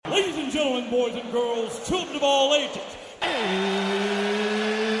gentlemen, boys and girls, children of all ages.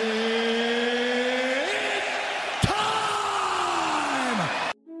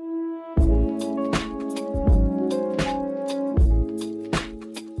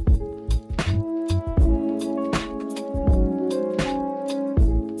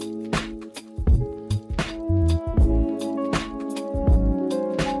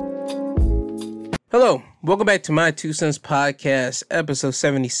 Hello, welcome back to my Two Cents Podcast, episode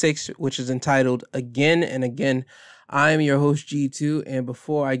 76, which is entitled Again and Again. I am your host, G2, and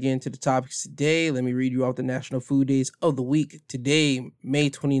before I get into the topics today, let me read you out the National Food Days of the week. Today, May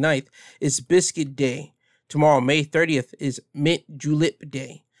 29th, is Biscuit Day. Tomorrow, May 30th, is Mint Julep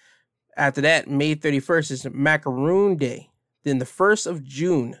Day. After that, May 31st is Macaroon Day. Then the 1st of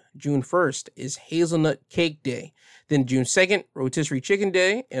June, June 1st, is Hazelnut Cake Day. Then June 2nd, Rotisserie Chicken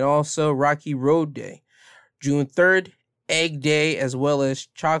Day, and also Rocky Road Day. June 3rd, Egg Day, as well as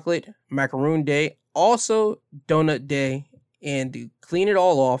Chocolate Macaroon Day. Also Donut Day. And to clean it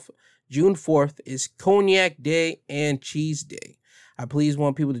all off, June 4th is Cognac Day and Cheese Day. I please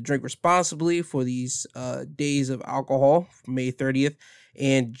want people to drink responsibly for these days of alcohol, May 30th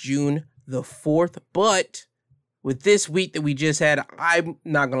and June the 4th. But with this week that we just had, I'm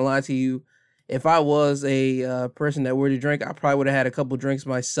not going to lie to you. If I was a person that were to drink, I probably would have had a couple drinks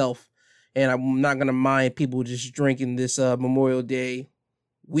myself. And I'm not going to mind people just drinking this Memorial Day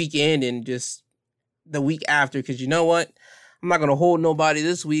weekend and just the week after. Because you know what? I'm not going to hold nobody.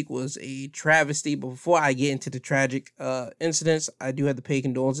 This week was a travesty. But before I get into the tragic incidents, I do have to pay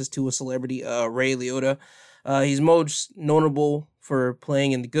condolences to a celebrity, Ray Liotta. He's most notable for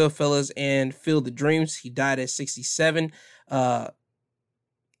playing in The Goodfellas and Field of Dreams. He died at 67.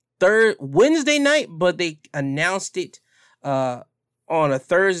 Wednesday night, but they announced it on a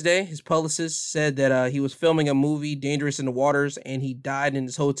Thursday. His publicist said that he was filming a movie, Dangerous in the Waters, and he died in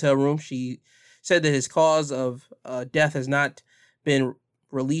his hotel room. She said that his cause of death has not been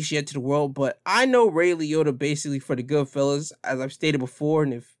released yet to the world, but I know Ray Liotta basically for The Goodfellas, as I've stated before,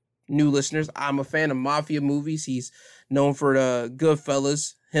 and if new listeners, I'm a fan of mafia movies. He's known for the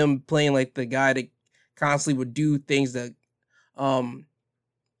Goodfellas, him playing like the guy that constantly would do things that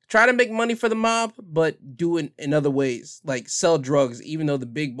try to make money for the mob, but do it in other ways, like sell drugs, even though the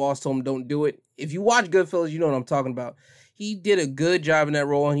big boss told him don't do it. If you watch Goodfellas, you know what I'm talking about. He did a good job in that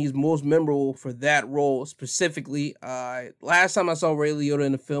role, and he's most memorable for that role specifically. Last time I saw Ray Liotta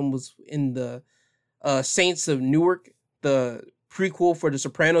in the film was in the Saints of Newark, the prequel for the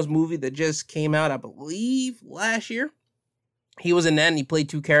Sopranos movie that just came out, I believe, last year. He was in that, and he played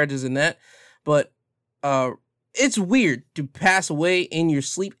two characters in that. But it's weird to pass away in your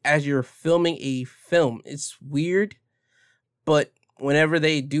sleep as you're filming a film. It's weird, but whenever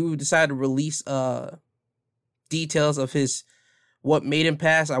they do decide to release details of what made him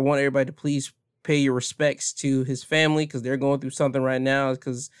pass, I want everybody to please pay your respects to his family because they're going through something right now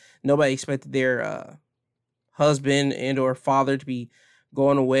because nobody expected their husband and or father to be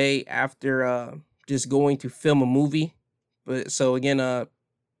going away after just going to film a movie. But so again,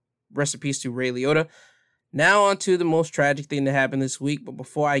 rest in peace to Ray Liotta. Now on to the most tragic thing that happened this week. But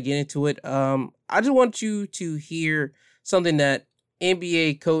before I get into it, I just want you to hear something that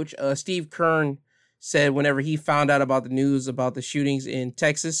NBA coach Steve Kerr said whenever he found out about the news about the shootings in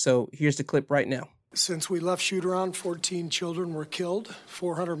Texas. So here's the clip right now. Since we left shoot-around, 14 children were killed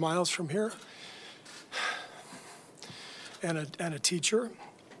 400 miles from here, and a teacher.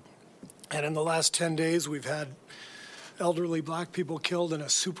 And in the last 10 days, we've had elderly black people killed in a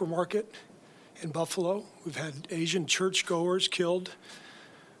supermarket in Buffalo. We've had Asian churchgoers killed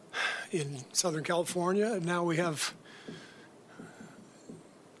in Southern California. And now we have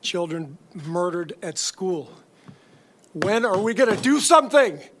children murdered at school. When are we going to do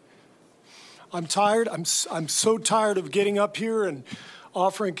something? I'm tired. I'm so tired of getting up here and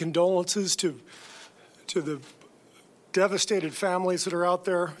offering condolences to the devastated families that are out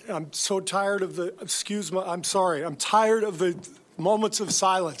there. I'm so tired of I'm tired of the moments of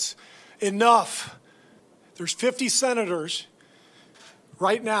silence. Enough. There's 50 senators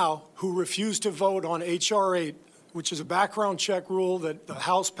right now who refuse to vote on H.R. 8, which is a background check rule that the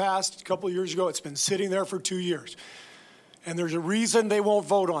House passed a couple of years ago. It's been sitting there for 2 years. And there's a reason they won't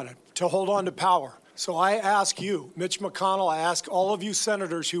vote on it, to hold on to power. So I ask you, Mitch McConnell, I ask all of you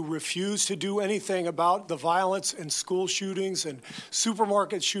senators who refuse to do anything about the violence and school shootings and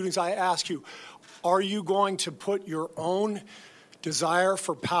supermarket shootings, I ask you, are you going to put your own desire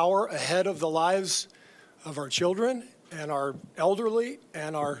for power ahead of the lives of our children and our elderly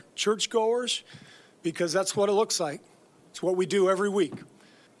and our churchgoers? Because that's what it looks like. It's what we do every week.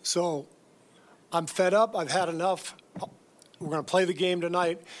 So I'm fed up. I've had enough. We're going to play the game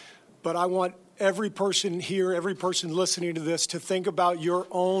tonight. but I want every person here, every person listening to this, to think about your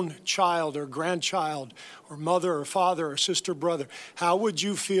own child or grandchild or mother or father or sister, brother. How would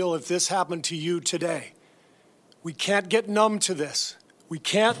you feel if this happened to you today? We can't get numb to this. We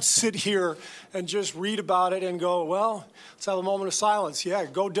can't sit here and just read about it and go, well, let's have a moment of silence. Yeah,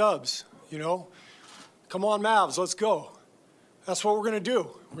 go Dubs, you know. Come on, Mavs, let's go. That's what we're going to do.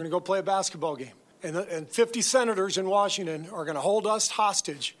 We're going to go play a basketball game. And 50 senators in Washington are going to hold us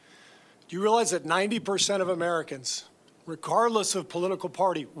hostage. Do you realize that 90% of Americans, regardless of political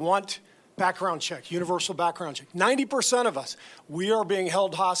party, want background check, universal background check? 90% of us, we are being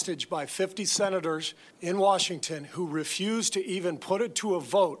held hostage by 50 senators in Washington who refuse to even put it to a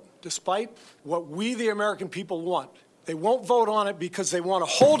vote, despite what we, the American people, want. They won't vote on it because they want to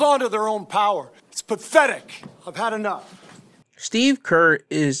hold on to their own power. It's pathetic. I've had enough. Steve Kerr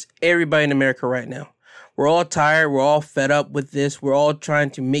is everybody in America right now. We're all tired. We're all fed up with this. We're all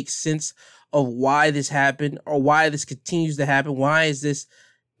trying to make sense of why this happened or why this continues to happen. Why is this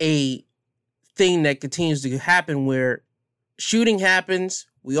a thing that continues to happen where shooting happens?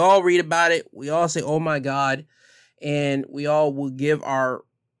 We all read about it. We all say, oh my God. And we all will give our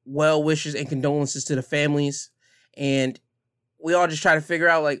well wishes and condolences to the families. And we all just try to figure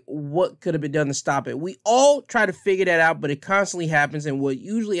out, like, what could have been done to stop it. We all try to figure that out, but it constantly happens. And what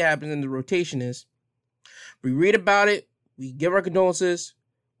usually happens in the rotation is we read about it, we give our condolences,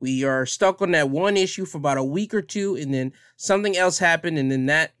 we are stuck on that one issue for about a week or two, and then something else happened, and then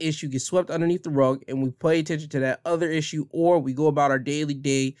that issue gets swept underneath the rug, and we pay attention to that other issue, or we go about our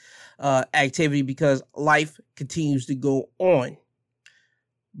daily activity because life continues to go on.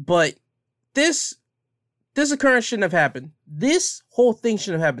 But this occurrence shouldn't have happened. This whole thing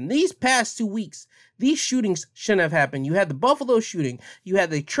shouldn't have happened. These past 2 weeks, these shootings shouldn't have happened. You had the Buffalo shooting. You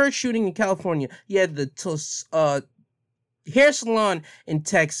had the church shooting in California. You had the hair salon in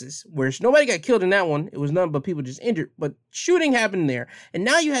Texas, where nobody got killed in that one. It was none but people just injured. But shooting happened there. And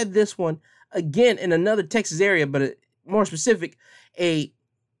now you had this one again in another Texas area, but more specific, a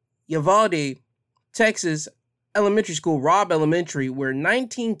Uvalde, Texas elementary school, Robb Elementary, where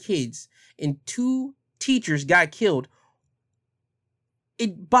 19 kids and 2 teachers got killed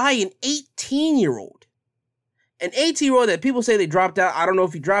by an 18-year-old. An 18-year-old that people say they dropped out. I don't know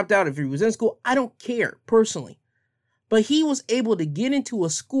if he dropped out, if he was in school. I don't care, personally. But he was able to get into a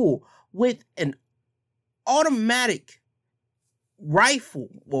school with an automatic rifle,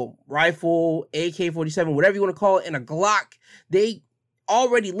 AK-47, whatever you want to call it, and a Glock. They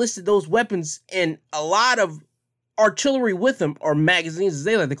already listed those weapons and a lot of artillery with them, or magazines as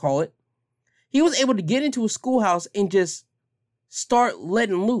they like to call it. He was able to get into a schoolhouse and just start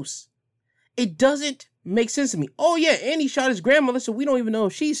letting loose. It doesn't make sense to me. Oh yeah, and he shot his grandmother, so we don't even know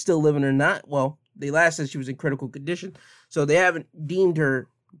if she's still living or not. Well, they last said she was in critical condition, so they haven't deemed her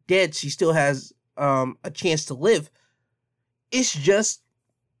dead. She still has a chance to live. It's just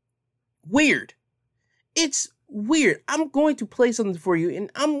weird. It's weird. I'm going to play something for you,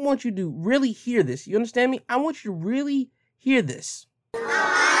 and I want you to really hear this. You understand me? I want you to really hear this.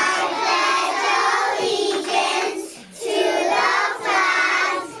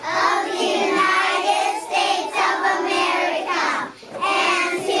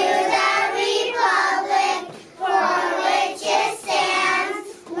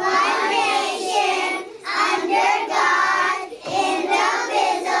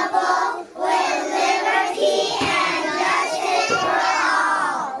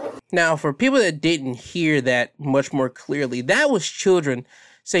 Now, for people that didn't hear that much more clearly, that was children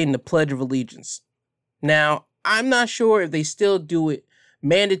saying the Pledge of Allegiance. Now, I'm not sure if they still do it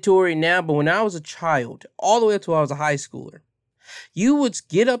mandatory now, but when I was a child, all the way up to when I was a high schooler, you would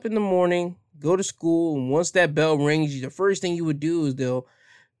get up in the morning, go to school, and once that bell rings, the first thing you would do is they'll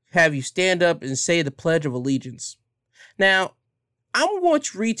have you stand up and say the Pledge of Allegiance. Now, I'm going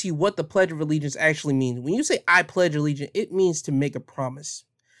to read to you what the Pledge of Allegiance actually means. When you say I pledge allegiance, it means to make a promise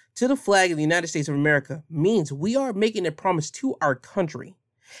to the flag of the United States of America. Means we are making a promise to our country,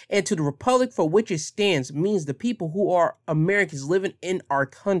 and to the republic for which it stands means the people who are Americans living in our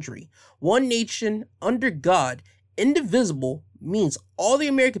country. One nation under God, indivisible, means all the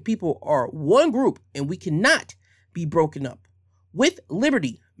American people are one group and we cannot be broken up. With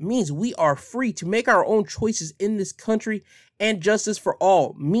liberty means we are free to make our own choices in this country, and justice for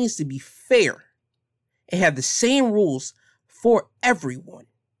all means to be fair and have the same rules for everyone.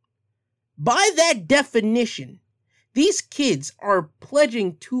 By that definition, these kids are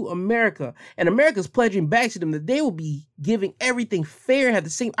pledging to America, and America's pledging back to them that they will be giving everything fair, have the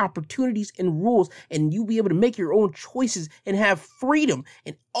same opportunities and rules, and you'll be able to make your own choices and have freedom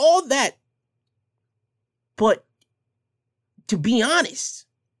and all that. But to be honest,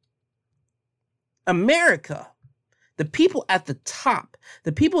 America, the people at the top,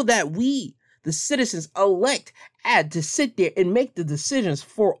 the people that we, the citizens, elect to sit there and make the decisions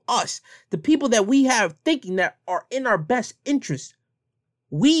for us, the people that we have thinking that are in our best interest,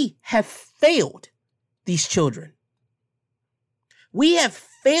 we have failed these children. We have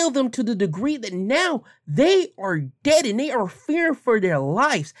failed them to the degree that now they are dead and they are fearing for their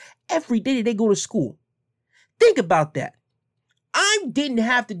lives every day that they go to school. Think about that. I didn't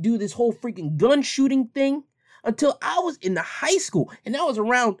have to do this whole freaking gun shooting thing until I was in the high school. And that was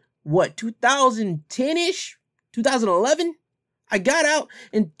around, 2010-ish? 2011? I got out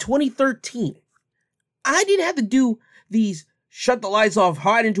in 2013. I didn't have to do these shut the lights off,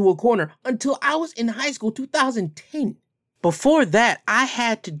 hide into a corner until I was in high school, 2010. Before that, I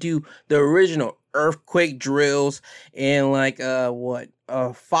had to do the original earthquake drills and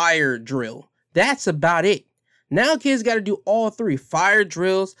fire drill. That's about it. Now kids got to do all three: fire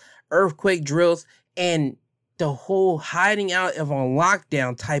drills, earthquake drills, and the whole hiding out of on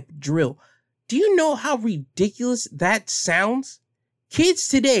lockdown type drill. Do you know how ridiculous that sounds? Kids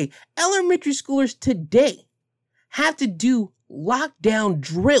today, elementary schoolers today, have to do lockdown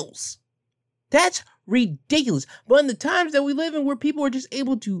drills. That's ridiculous. But in the times that we live in, where people are just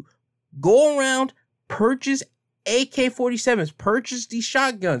able to go around, purchase AK-47s, purchase these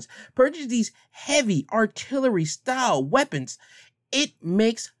shotguns, purchase these heavy artillery style weapons, it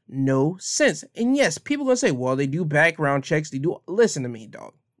makes no sense. And yes, people are going to say, well, they do background checks. They do. Listen to me,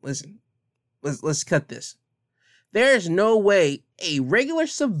 dog. Listen. Let's cut this. There's no way a regular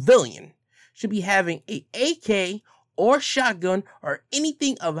civilian should be having a AK or shotgun or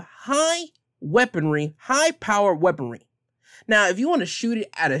anything of high weaponry, high power weaponry. Now, if you want to shoot it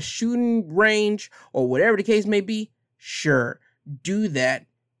at a shooting range or whatever the case may be, sure, do that.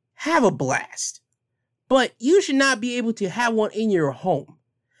 Have a blast. But you should not be able to have one in your home.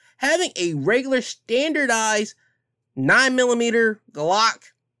 Having a regular standardized 9mm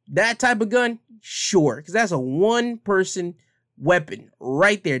Glock, that type of gun, sure, because that's a one-person weapon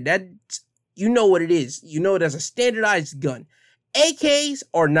right there. That's, you know what it is. You know it as a standardized gun. AKs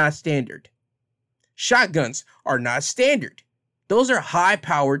are not standard. Shotguns are not standard. Those are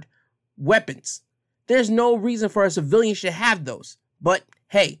high-powered weapons. There's no reason for a civilian should have those. But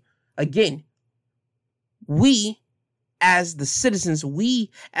hey, again, we as the citizens,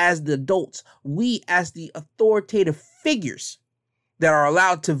 we as the adults, we as the authoritative figures that are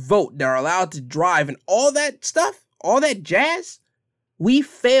allowed to vote, that are allowed to drive, and all that stuff, all that jazz, we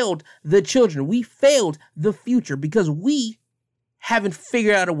failed the children. We failed the future because we haven't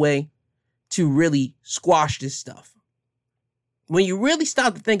figured out a way to really squash this stuff. When you really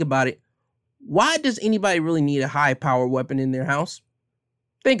stop to think about it, why does anybody really need a high-power weapon in their house?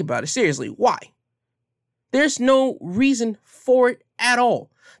 Think about it. Seriously, why? There's no reason for it at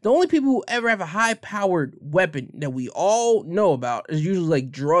all. The only people who ever have a high-powered weapon that we all know about is usually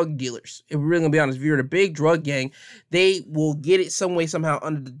like drug dealers. If we're really gonna be honest, if you're in a big drug gang, they will get it some way, somehow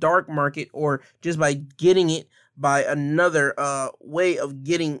under the dark market, or just by getting it by another way of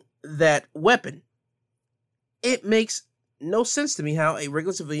getting that weapon. It makes no sense to me how a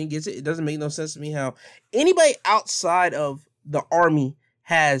regular civilian gets it. It doesn't make no sense to me how anybody outside of the army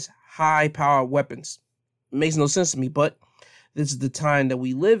has high-powered weapons. It makes no sense to me, but this is the time that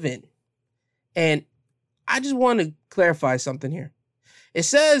we live in. And I just want to clarify something here. It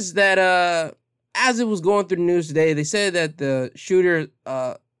says that as it was going through the news today, they said that the shooter,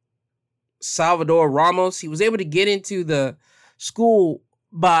 Salvador Ramos, he was able to get into the school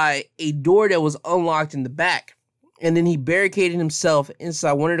by a door that was unlocked in the back. And then he barricaded himself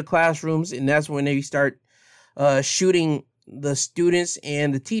inside one of the classrooms, and that's when they start shooting the students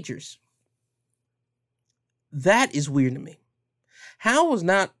and the teachers. That is weird to me. How were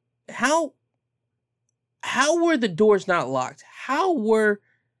the doors not locked? How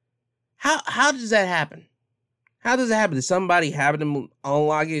does that happen? How does it happen? Did somebody happen to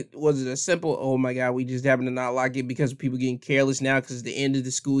unlock it? Was it a simple, oh my God, we just happen to not lock it because of people getting careless now because it's the end of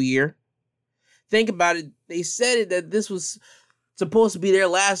the school year? Think about it. They said it that this was supposed to be their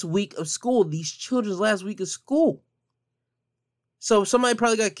last week of school, these children's last week of school. So somebody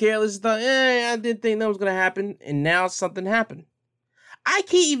probably got careless and thought, I didn't think that was going to happen, and now something happened. I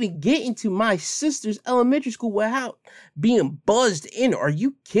can't even get into my sister's elementary school without being buzzed in. Are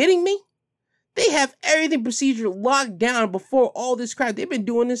you kidding me? They have everything procedure locked down before all this crap. They've been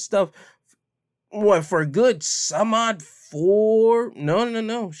doing this stuff, for a good some odd 4?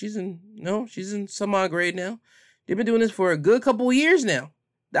 No. She's in some odd grade now. They've been doing this for a good couple of years now.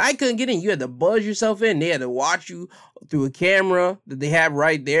 I couldn't get in. You had to buzz yourself in. They had to watch you through a camera that they have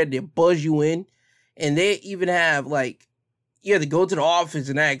right there. They buzz you in. And they even have, you have to go to the office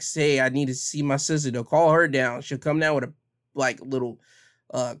and ask, hey, I need to see my sister. They'll call her down. She'll come down with a little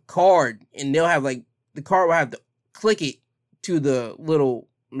card, and they'll have the card will have to click it to the little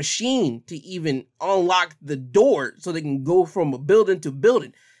machine to even unlock the door so they can go from a building to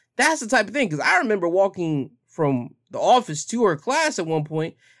building. That's the type of thing, because I remember walking from the office to her class at one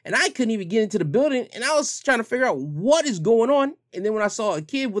point, and I couldn't even get into the building, and I was trying to figure out what is going on. And then when I saw a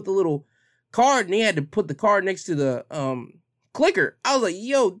kid with a little card, and they had to put the card next to the clicker, I was like,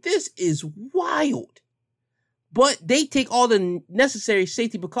 yo, this is wild. But they take all the necessary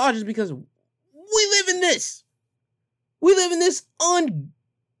safety precautions because we live in this. We live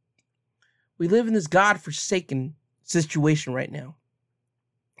in this godforsaken situation right now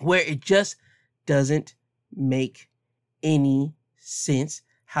where it just doesn't make any sense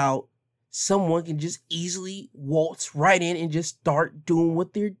how someone can just easily waltz right in and just start doing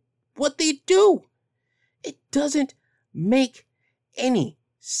what they do. It doesn't make any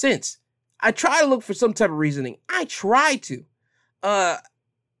sense. I try to look for some type of reasoning. I try to.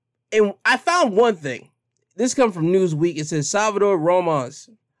 And I found one thing. This comes from Newsweek. It says Salvador Ramos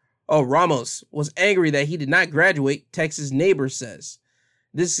was angry that he did not graduate, Texas neighbor says.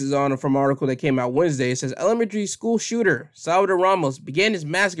 This is from an article that came out Wednesday. It says elementary school shooter Salvador Ramos began his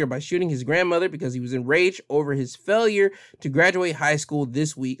massacre by shooting his grandmother because he was enraged over his failure to graduate high school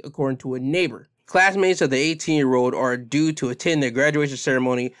this week, according to a neighbor. Classmates of the 18-year-old are due to attend their graduation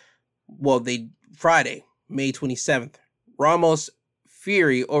ceremony, Friday, May 27th. Ramos'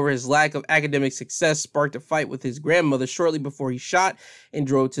 fury over his lack of academic success sparked a fight with his grandmother shortly before he shot and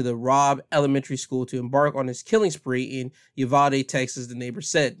drove to the Robb Elementary School to embark on his killing spree in Uvalde, Texas, the neighbor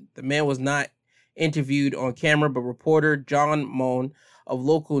said. The man was not interviewed on camera, but reporter John Moan of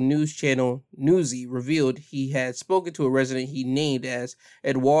local news channel Newsy revealed he had spoken to a resident he named as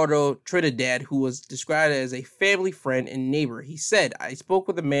Eduardo Trinidad, who was described as a family friend and neighbor. He said, I spoke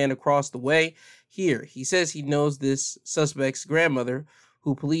with a man across the way here. He says he knows this suspect's grandmother,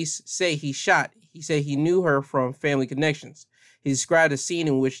 who police say he shot. He said he knew her from family connections. He described a scene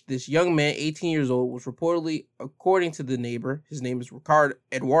in which this young man, 18 years old, was reportedly, according to the neighbor, his name is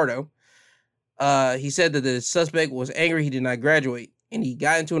Eduardo, he said that the suspect was angry he did not graduate, and he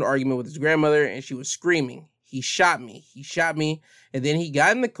got into an argument with his grandmother, and she was screaming, he shot me, and then he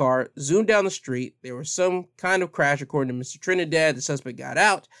got in the car, zoomed down the street. There was some kind of crash, according to Mr. Trinidad. The suspect got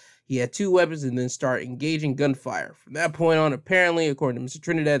out. He had two weapons and then started engaging gunfire. From that point on, apparently, according to Mr.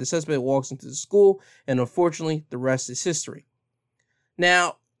 Trinidad, the suspect walks into the school, and unfortunately, the rest is history.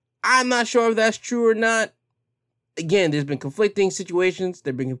 Now, I'm not sure if that's true or not. Again, there's been conflicting situations.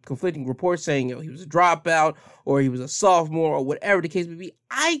 There have been conflicting reports saying, he was a dropout or he was a sophomore or whatever the case may be.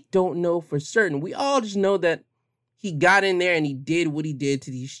 I don't know for certain. We all just know that he got in there and he did what he did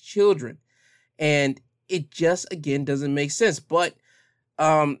to these children. And it just, again, doesn't make sense. But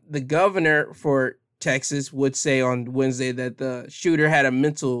the governor for Texas would say on Wednesday that the shooter had a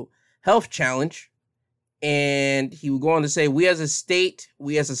mental health challenge. And he would go on to say, we as a state,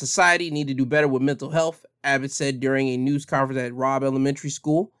 we as a society need to do better with mental health, Abbott said during a news conference at Robb Elementary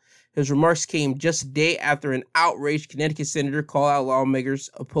School. His remarks came just a day after an outraged Connecticut senator called out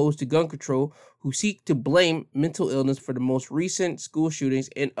lawmakers opposed to gun control who seek to blame mental illness for the most recent school shootings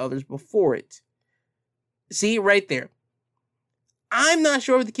and others before it. See, right there. I'm not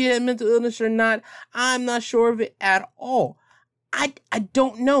sure if the kid had mental illness or not. I'm not sure of it at all. I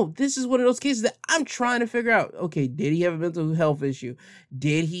don't know. This is one of those cases that I'm trying to figure out. Okay, did he have a mental health issue?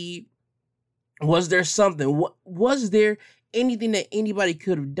 Was there something? Was there anything that anybody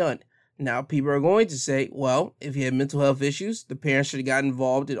could have done? Now, people are going to say, well, if he had mental health issues, the parents should have gotten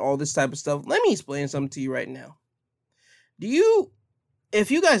involved in all this type of stuff. Let me explain something to you right now.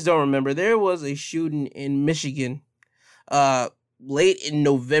 If you guys don't remember, there was a shooting in Michigan late in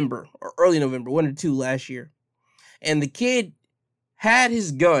November or early November, 1 or 2 last year. And the kid had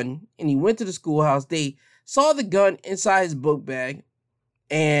his gun and he went to the schoolhouse. They saw the gun inside his book bag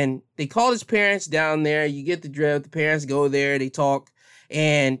and they called his parents down there. You get the drift. The parents go there, they talk,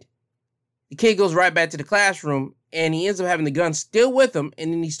 and the kid goes right back to the classroom and he ends up having the gun still with him,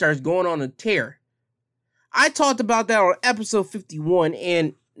 and then he starts going on a tear. I talked about that on episode 51,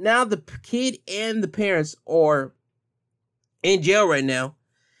 and now the kid and the parents are in jail right now.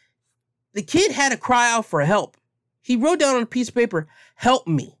 The kid had to cry out for help. He wrote down on a piece of paper, help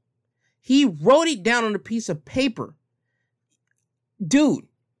me. He wrote it down on a piece of paper. Dude,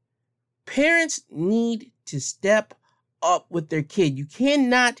 parents need to step up with their kid. You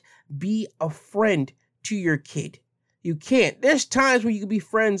cannot be a friend to your kid. You can't. There's times where you can be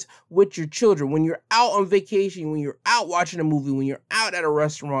friends with your children. When you're out on vacation, when you're out watching a movie, when you're out at a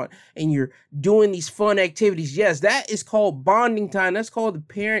restaurant and you're doing these fun activities. Yes, that is called bonding time. That's called the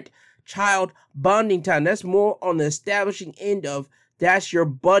parent-child bonding time. That's more on the establishing end of that's your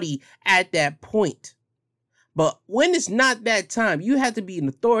buddy at that point. But when it's not that time, you have to be an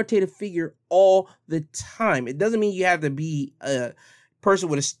authoritative figure all the time. It doesn't mean you have to be a person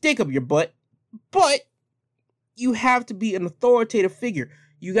with a stick up your butt, but you have to be an authoritative figure.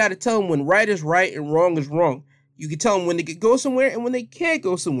 You got to tell them when right is right and wrong is wrong. You can tell them when they can go somewhere and when they can't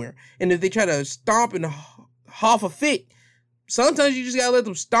go somewhere. And if they try to stomp and huff a fit, sometimes you just got to let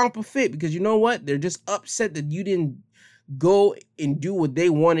them stomp a fit, because you know what? They're just upset that you didn't go and do what they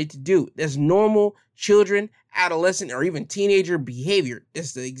wanted to do. That's normal children, adolescent, or even teenager behavior.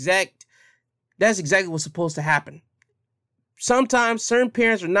 That's exactly what's supposed to happen. Sometimes certain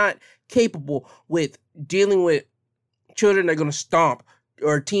parents are not capable with dealing with children that are going to stomp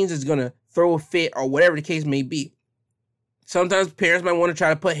or teens that's going to throw a fit or whatever the case may be. Sometimes parents might want to try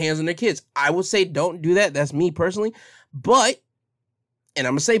to put hands on their kids. I would say don't do that. That's me personally. But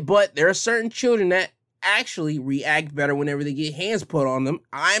there are certain children that actually react better whenever they get hands put on them.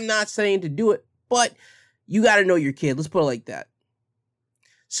 I'm not saying to do it, but you got to know your kid. Let's put it like that.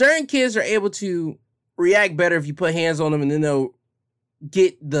 Certain kids are able to react better if you put hands on them, and then they'll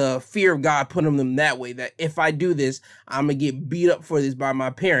get the fear of God put on them that way, that if I do this, I'm going to get beat up for this by my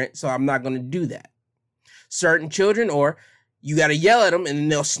parent, so I'm not going to do that. Certain children, or you got to yell at them, and then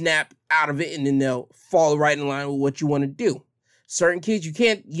they'll snap out of it, and then they'll fall right in line with what you want to do. Certain kids, you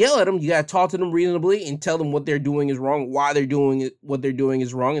can't yell at them. You got to talk to them reasonably and tell them what they're doing is wrong, why they're doing it, what they're doing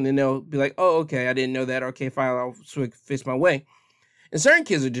is wrong, and then they'll be like, oh, okay, I didn't know that. Okay, fine, I'll fix my way. And certain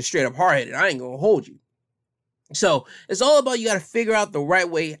kids are just straight up hard-headed. I ain't going to hold you. So it's all about, you got to figure out the right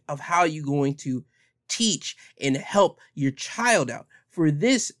way of how you're going to teach and help your child out. For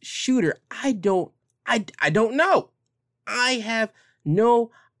this shooter, I don't know. I have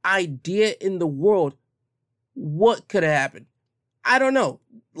no idea in the world what could have happened. I don't know.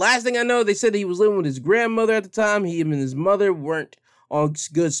 Last thing I know, they said that he was living with his grandmother at the time. Him and his mother weren't on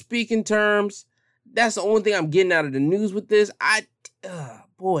good speaking terms. That's the only thing I'm getting out of the news with this.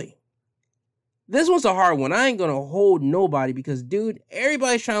 Boy. This one's a hard one. I ain't going to hold nobody because, dude,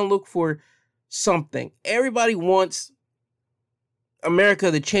 everybody's trying to look for something. Everybody wants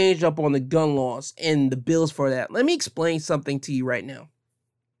America to change up on the gun laws and the bills for that. Let me explain something to you right now.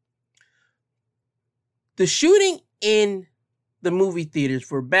 The shooting in the movie theaters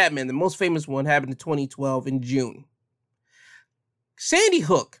for Batman, the most famous one, happened in 2012 in June. Sandy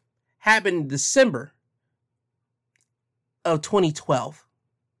Hook happened in December of 2012.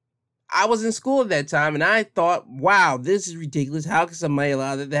 I was in school at that time, and I thought, wow, this is ridiculous. How can somebody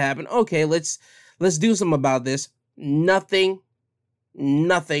allow that to happen? Okay, let's do something about this. Nothing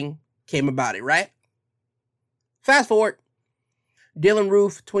came about it, right? Fast forward. Dylan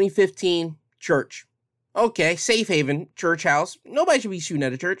Roof, 2015, church. Okay, safe haven, church house. Nobody should be shooting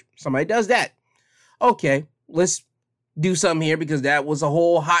at a church. Somebody does that. Okay, let's do something here because that was a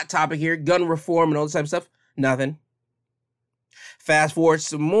whole hot topic here. Gun reform and all this type of stuff. Nothing. Fast forward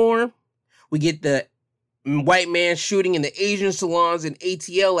some more. We get the white man shooting in the Asian salons in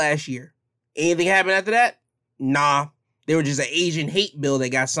ATL last year. Anything happened after that? Nah. There was just an Asian hate bill that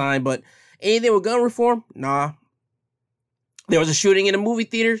got signed, but anything with gun reform? Nah. There was a shooting in the movie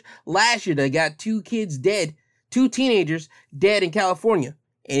theaters last year that got 2 kids dead, 2 teenagers dead in California.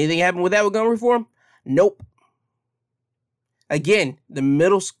 Anything happened with that with gun reform? Nope. Again, the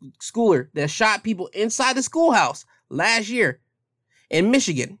middle schooler that shot people inside the schoolhouse last year in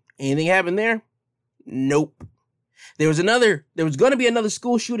Michigan. Anything happened there? Nope. There was going to be another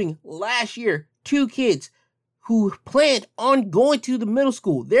school shooting last year. 2 kids who planned on going to the middle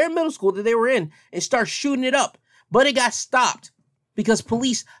school, their middle school that they were in, and start shooting it up. But it got stopped because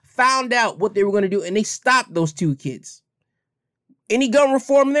police found out what they were going to do, and they stopped those 2 kids. Any gun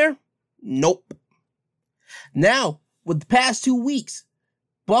reform there? Nope. Now, with the past 2 weeks,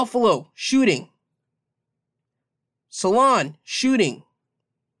 Buffalo shooting, salon shooting,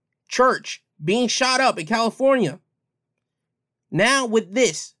 church being shot up in California. Now with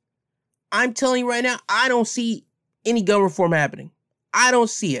this, I'm telling you right now, I don't see any gun reform happening. I don't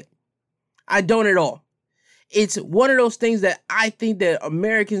see it. I don't at all. It's one of those things that I think that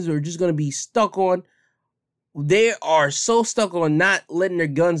Americans are just going to be stuck on. They are so stuck on not letting their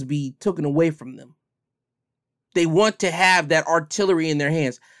guns be taken away from them. They want to have that artillery in their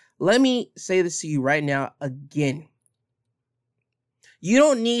hands. Let me say this to you right now again. You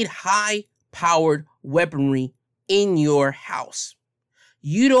don't need high-powered weaponry in your house.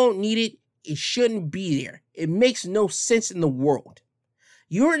 You don't need it it shouldn't be there. It makes no sense in the world.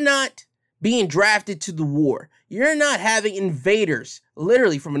 You're not being drafted to the war. You're not having invaders,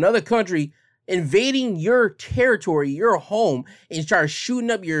 literally from another country, invading your territory, your home, and start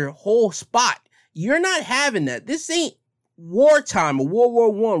shooting up your whole spot. You're not having that. This ain't wartime or World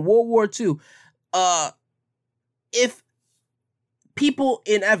War I, World War II. If people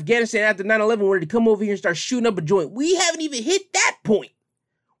in Afghanistan after 9/11 were to come over here and start shooting up a joint, we haven't even hit that point.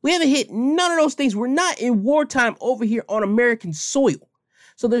 We haven't hit none of those things. We're not in wartime over here on American soil.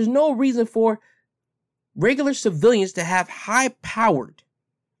 So there's no reason for regular civilians to have high-powered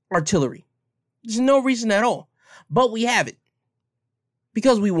artillery. There's no reason at all. But we have it.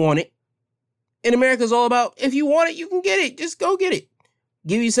 Because we want it. And America's all about, if you want it, you can get it. Just go get it.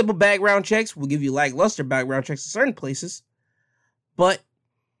 Give you simple background checks. We'll give you lackluster background checks in certain places. But,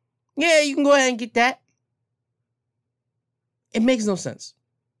 yeah, you can go ahead and get that. It makes no sense.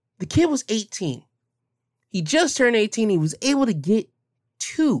 The kid was 18. He just turned 18. He was able to get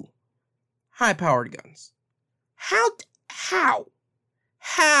 2 high-powered guns. How?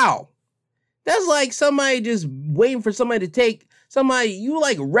 That's like somebody just waiting for somebody to take somebody, you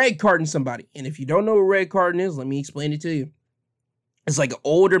like red carding somebody. And if you don't know what red carding is, let me explain it to you. It's like an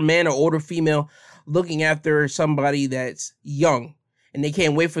older man or older female looking after somebody that's young. And they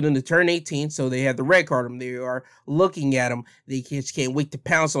can't wait for them to turn 18, so they have to red card them. They are looking at them. They just can't wait to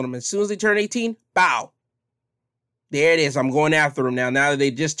pounce on them. As soon as they turn 18, bow. There it is. I'm going after them now. Now that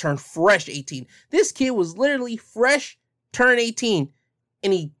they just turned fresh 18. This kid was literally fresh, turned 18,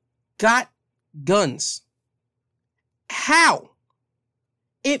 and he got guns. How?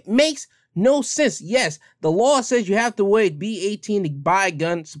 It makes no sense. Yes, the law says you have to be 18 to buy a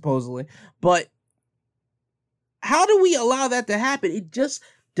gun, supposedly, but how do we allow that to happen? It just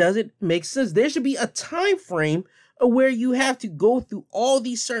doesn't make sense. There should be a time frame of where you have to go through all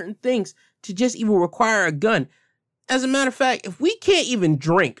these certain things to just even require a gun. As a matter of fact, if we can't even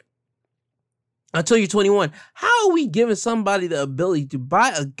drink until you're 21, how are we giving somebody the ability to buy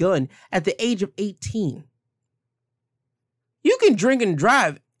a gun at the age of 18? You can drink and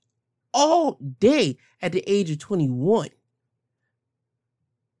drive all day at the age of 21.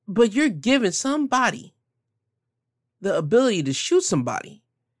 But you're giving somebody the ability to shoot somebody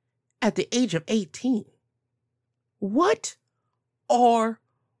at the age of 18. What are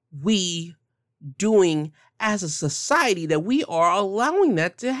we doing as a society that we are allowing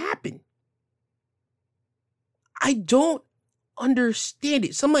that to happen? I don't understand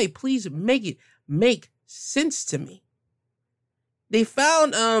it. Somebody please make it make sense to me. They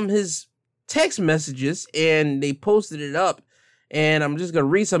found his text messages and they posted it up. And I'm just going to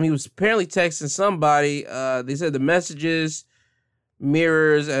read some. He was apparently texting somebody. They said the messages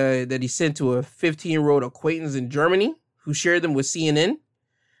mirrors that he sent to a 15-year-old acquaintance in Germany who shared them with CNN.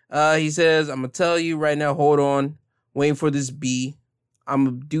 He says, I'm going to tell you right now, hold on, waiting for this B. I'm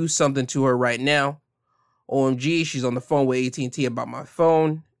going to do something to her right now. OMG, she's on the phone with AT&T about my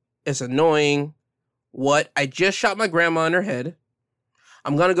phone. It's annoying. What? I just shot my grandma in her head.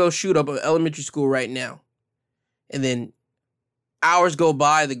 I'm going to go shoot up an elementary school right now. And then hours go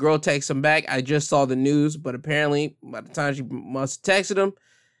by, the girl texts him back. I just saw the news, but apparently by the time she must have texted him,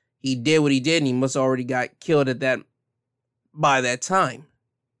 he did what he did, and he must have already got killed by that time.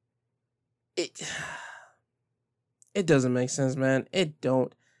 It doesn't make sense, man. It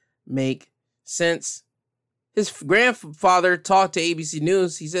don't make sense. His grandfather talked to ABC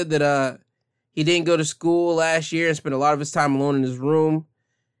News. He said that he didn't go to school last year and spent a lot of his time alone in his room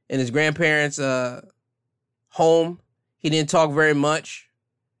in his grandparents' home. He didn't talk very much.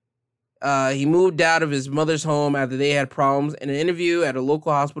 He moved out of his mother's home after they had problems. In an interview at a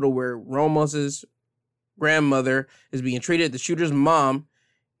local hospital where Ramos's grandmother is being treated, the shooter's mom,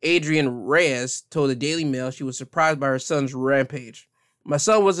 Adrienne Reyes, told the Daily Mail she was surprised by her son's rampage. My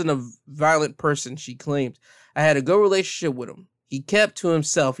son wasn't a violent person, she claimed. I had a good relationship with him. He kept to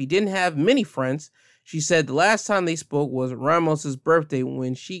himself. He didn't have many friends. She said the last time they spoke was Ramos's birthday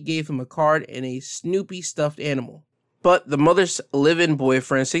when she gave him a card and a Snoopy stuffed animal. But the mother's live-in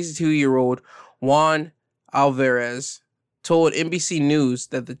boyfriend, 62-year-old Juan Alvarez, told NBC News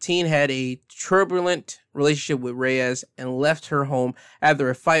that the teen had a turbulent relationship with Reyes and left her home after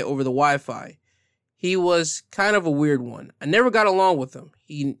a fight over the Wi-Fi. He was kind of a weird one. I never got along with him.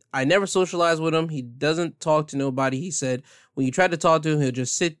 I never socialized with him. He doesn't talk to nobody, he said. When you try to talk to him, he'll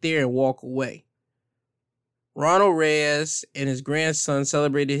just sit there and walk away. Ronald Reyes and his grandson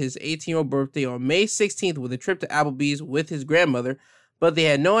celebrated his 18-year-old birthday on May 16th with a trip to Applebee's with his grandmother, but they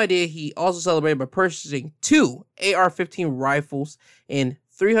had no idea he also celebrated by purchasing 2 AR-15 rifles and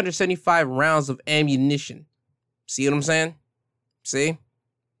 375 rounds of ammunition. See what I'm saying? See?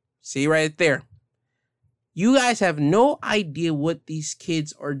 See right there. You guys have no idea what these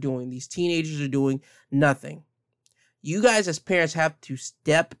kids are doing. These teenagers are doing nothing. You guys as parents have to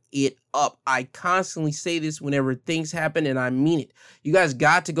step it up. I constantly say this whenever things happen, and I mean it. You guys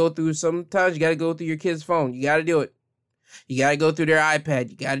got to go through, sometimes you got to go through your kid's phone. You got to do it. You got to go through their iPad.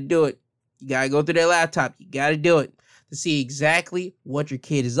 You got to do it. You got to go through their laptop. You got to do it to see exactly what your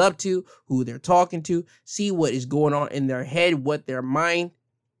kid is up to, who they're talking to, see what is going on in their head, what their mind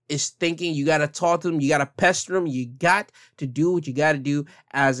is thinking. You got to talk to them. You got to pester them. You got to do what you got to do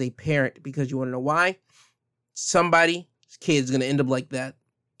as a parent, because you want to know why? Somebody's kid's going to end up like that,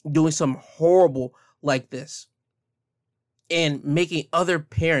 doing something horrible like this, and making other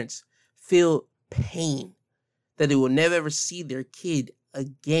parents feel pain that they will never ever see their kid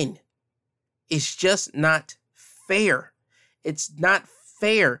again. It's just not fair. It's not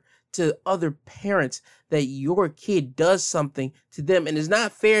fair to other parents that your kid does something to them. And it's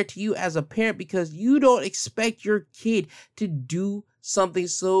not fair to you as a parent, because you don't expect your kid to do something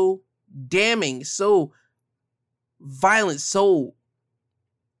so damning, so violent, so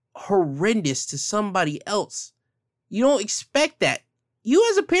horrendous to somebody else. You don't expect that. You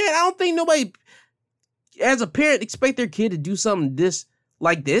as a parent, I don't think nobody as a parent expect their kid to do something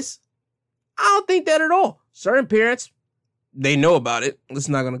like this. I don't think that at all. Certain parents, they know about it. Let's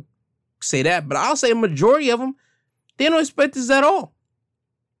not gonna say that, but I'll say a majority of them, they don't expect this at all.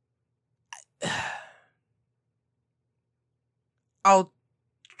 I'll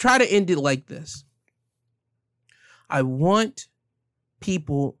try to end it like this. I want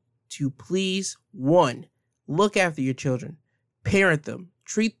people to please, one, look after your children, parent them,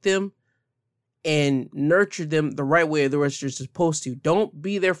 treat them, and nurture them the right way the rest you're supposed to. Don't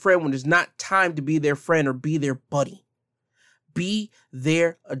be their friend when it's not time to be their friend or be their buddy. Be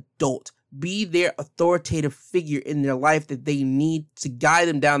their adult. Be their authoritative figure in their life that they need to guide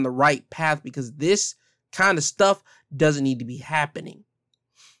them down the right path, because this kind of stuff doesn't need to be happening.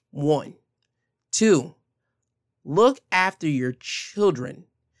 1. 2, look after your children.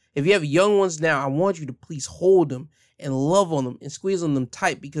 If you have young ones now, I want you to please hold them and love on them and squeeze on them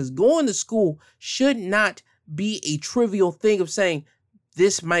tight, because going to school should not be a trivial thing of saying,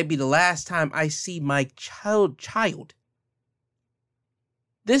 this might be the last time I see my child.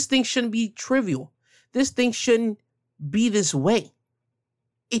 This thing shouldn't be trivial. This thing shouldn't be this way.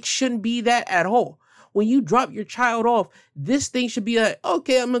 It shouldn't be that at all. When you drop your child off, this thing should be like,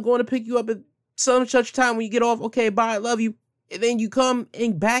 okay, I'm going to pick you up at some such time when you get off. Okay, bye, I love you. And then you come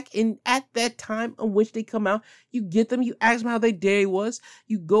in back, and at that time on which they come out, you get them, you ask them how their day was,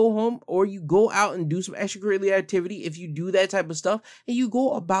 you go home or you go out and do some extracurricular activity if you do that type of stuff, and you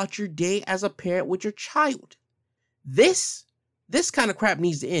go about your day as a parent with your child. This kind of crap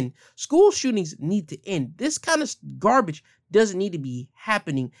needs to end. School shootings need to end. This kind of garbage doesn't need to be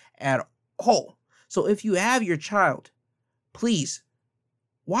happening at all. So if you have your child, please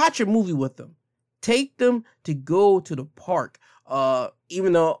watch a movie with them. Take them to go to the park.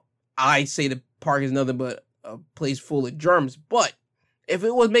 Even though I say the park is nothing but a place full of germs. But if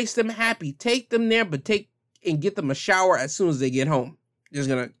it makes them happy, take them there, but take and get them a shower as soon as they get home. Just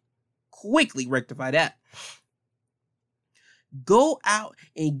going to quickly rectify that. Go out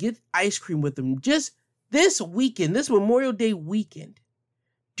and get ice cream with them. Just this weekend, this Memorial Day weekend,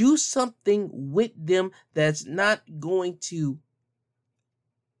 do something with them that's not going to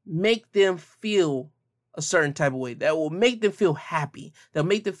make them feel a certain type of way, that will make them feel happy, that will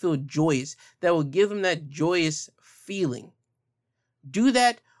make them feel joyous, that will give them that joyous feeling. Do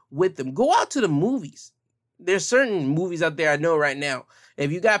that with them. Go out to the movies. There's certain movies out there I know right now.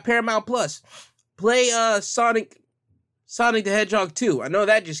 If you got Paramount Plus, play Sonic the Hedgehog 2. I know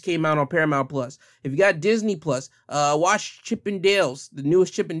that just came out on Paramount Plus. If you got Disney Plus, watch Chip and Dale's, the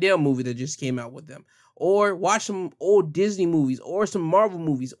newest Chip and Dale movie that just came out with them. Or watch some old Disney movies or some Marvel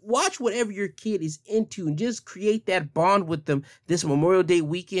movies. Watch whatever your kid is into and just create that bond with them this Memorial Day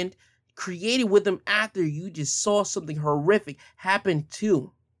weekend. Create it with them after you just saw something horrific happen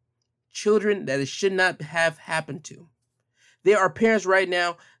to children that it should not have happened to. There are parents right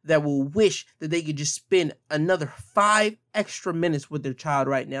now that will wish that they could just spend another 5 extra minutes with their child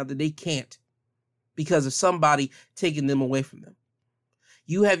right now that they can't because of somebody taking them away from them.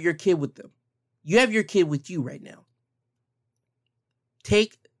 You have your kid with them. You have your kid with you right now.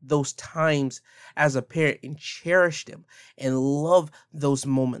 Take those times as a parent and cherish them and love those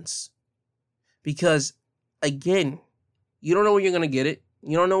moments. Because, again, you don't know when you're going to get it.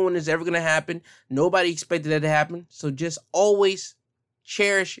 You don't know when it's ever going to happen. Nobody expected that to happen. So just always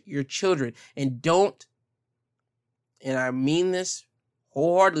cherish your children. And don't, and I mean this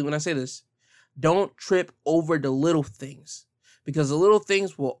wholeheartedly when I say this, don't trip over the little things. because the little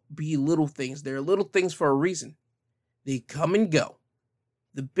things will be little things. They're little things for a reason. They come and go.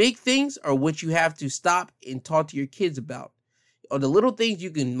 The big things are what you have to stop and talk to your kids about. Or the little things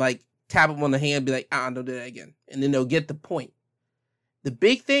you can like tap them on the hand and be like, don't do that again. And then they'll get the point. The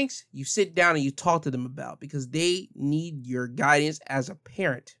big things you sit down and you talk to them about because they need your guidance as a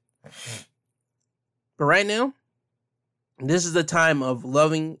parent. But right now, this is the time of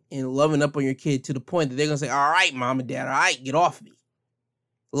loving up on your kid to the point that they're going to say, all right, mom and dad, all right, get off me.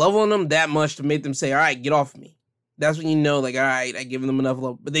 Love on them that much to make them say, all right, get off me. That's when you know, like, all right, I given them enough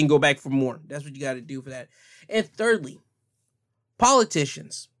love, but then go back for more. That's what you got to do for that. And thirdly,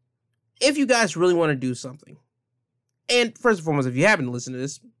 politicians, if you guys really want to do something, and first and foremost, if you happen to listen to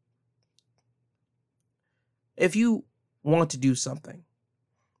this, if you want to do something,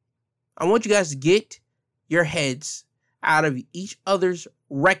 I want you guys to get your heads out of each other's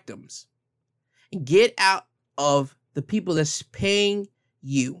rectums and get out of the people that's paying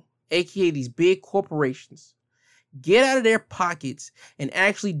you, aka these big corporations. Get out of their pockets and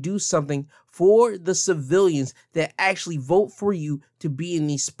actually do something for the civilians that actually vote for you to be in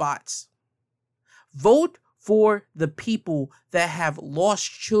these spots. Vote for the people that have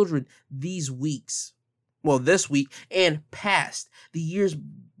lost children these weeks. Well, this week and past, the years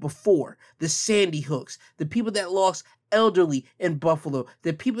before, the Sandy Hooks, the people that lost elderly in Buffalo,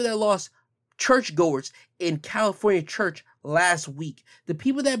 the people that lost churchgoers in California church last week, the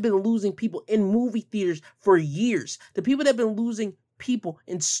people that have been losing people in movie theaters for years, the people that have been losing people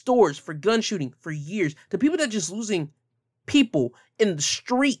in stores for gun shooting for years, the people that are just losing people in the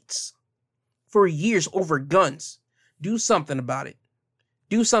streets for years over guns. Do something about it.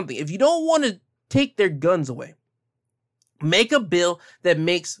 Do something. If you don't want to take their guns away, make a bill that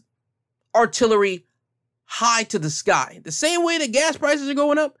makes artillery high to the sky. The same way that gas prices are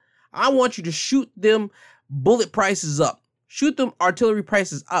going up, I want you to shoot them bullet prices up. Shoot them artillery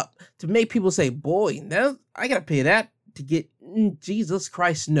prices up to make people say, boy, now I got to pay that to get Jesus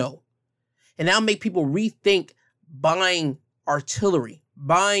Christ, no. And that'll make people rethink buying artillery,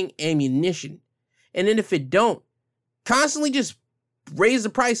 buying ammunition. And then if it don't, constantly just raise the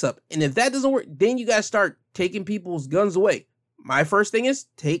price up. And if that doesn't work, then you got to start taking people's guns away. My first thing is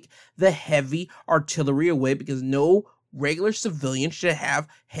take the heavy artillery away because no regular civilian should have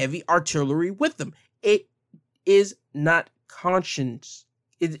heavy artillery with them. It is not conscience.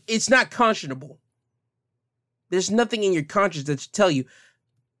 It's not conscionable. There's nothing in your conscience that should tell you,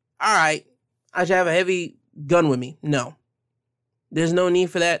 all right, I should have a heavy gun with me. No. There's no need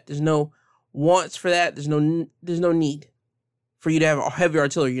for that. There's no wants for that. There's no need for you to have a heavy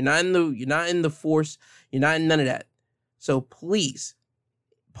artillery. You're not in the force. You're not in none of that. So please,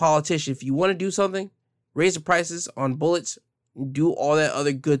 politician, if you want to do something, raise the prices on bullets, do all that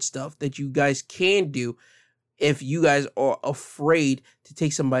other good stuff that you guys can do if you guys are afraid to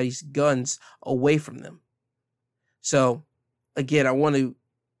take somebody's guns away from them. So, again, I want to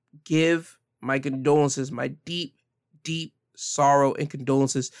give my condolences, my deep, deep sorrow and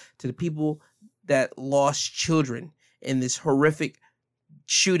condolences to the people that lost children in this horrific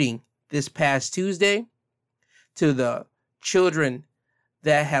shooting this past Tuesday, to the children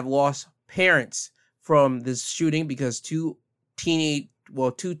that have lost parents from this shooting because two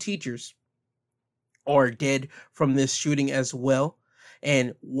teachers are dead from this shooting as well.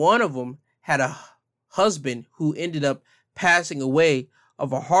 And one of them had a husband who ended up passing away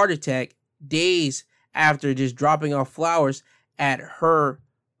of a heart attack days after just dropping off flowers at her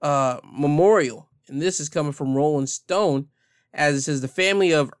memorial. And this is coming from Rolling Stone, as it says, the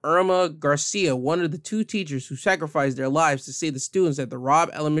family of Irma Garcia, one of the two teachers who sacrificed their lives to save the students at the Robb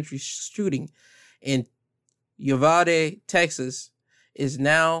Elementary shooting in Uvalde, Texas, is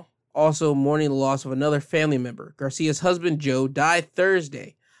now also mourning the loss of another family member. Garcia's husband, Joe, died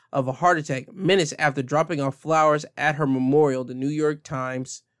Thursday of a heart attack minutes after dropping off flowers at her memorial, the New York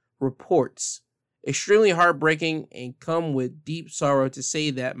Times reports. Extremely heartbreaking and come with deep sorrow to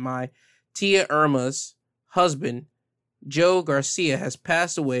say that my Tia Irma's husband, Joe Garcia, has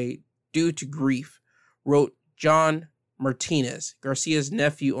passed away due to grief, wrote John Martinez, Garcia's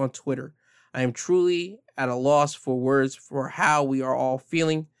nephew, on Twitter. I am truly at a loss for words for how we are all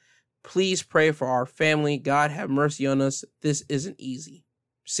feeling. Please pray for our family. God have mercy on us. This isn't easy.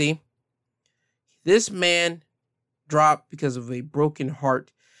 See? This man dropped because of a broken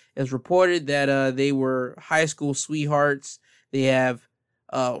heart. It's reported that they were high school sweethearts. They have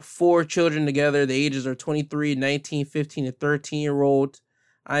 4 children together. The ages are 23, 19, 15, and 13-year-old.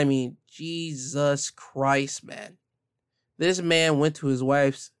 I mean, Jesus Christ, man. This man went to his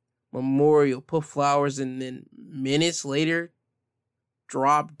wife's memorial, put flowers, and then minutes later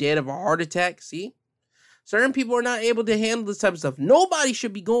dropped dead of a heart attack. See? Certain people are not able to handle this type of stuff. Nobody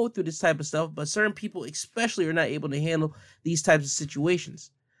should be going through this type of stuff, but certain people especially are not able to handle these types of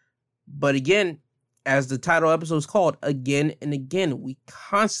situations. But again, as the title episode is called, again and again, we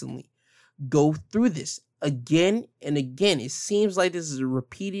constantly go through this again and again. It seems like this is a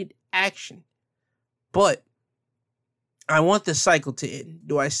repeated action, but I want the cycle to end.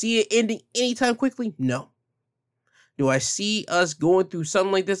 Do I see it ending anytime quickly? No. Do I see us going through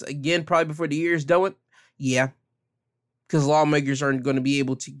something like this again, probably before the year is done with? Yeah. Because lawmakers aren't going to be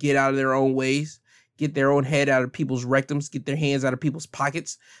able to get out of their own ways, get their own head out of people's rectums, get their hands out of people's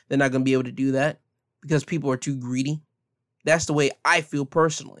pockets. They're not going to be able to do that because people are too greedy. That's the way I feel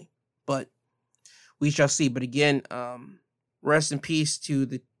personally. But we shall see. But again, rest in peace to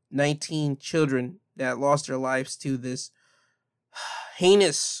the 19 children that lost their lives to this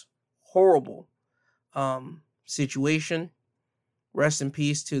heinous, horrible situation. Rest in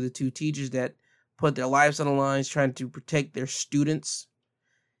peace to the 2 teachers that put their lives on the lines trying to protect their students.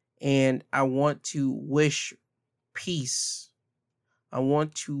 And I want to wish peace. I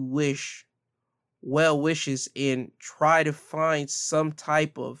want to wish well wishes and try to find some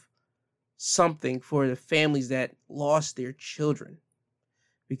type of something for the families that lost their children.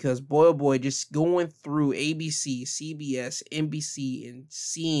 Because boy, oh boy, just going through ABC, CBS, NBC, and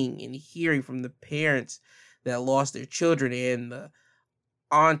seeing and hearing from the parents that lost their children and the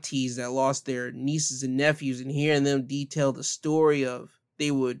aunties that lost their nieces and nephews, and hearing them detail the story of they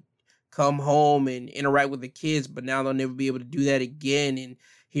would come home and interact with the kids, but now they'll never be able to do that again. And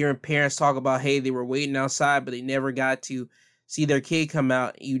hearing parents talk about, hey, they were waiting outside, but they never got to see their kid come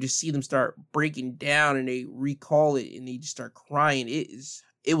out. You just see them start breaking down and they recall it and they just start crying.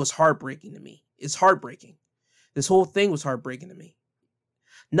 It was heartbreaking to me. It's heartbreaking. This whole thing was heartbreaking to me.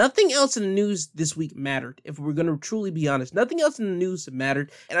 Nothing else in the news this week mattered. If we're going to truly be honest, nothing else in the news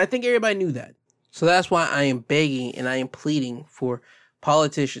mattered. And I think everybody knew that. So that's why I am begging and I am pleading for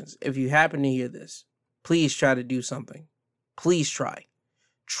politicians. If you happen to hear this, please try to do something. Please try.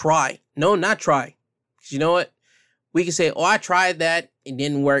 Try. No, not try. Because you know what? We can say, oh, I tried that. It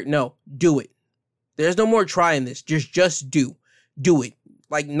didn't work. No, do it. There's no more trying this. Just do. Do it.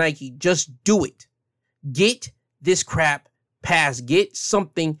 Like Nike, just do it. Get this crap passed. Get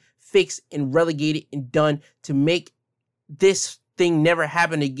something fixed and relegated and done to make this thing never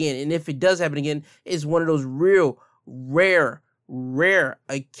happen again. And if it does happen again, it's one of those real, rare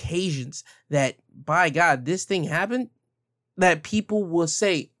occasions that, by God, this thing happened, that people will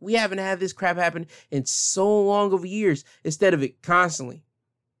say, we haven't had this crap happen in so long of years, instead of it constantly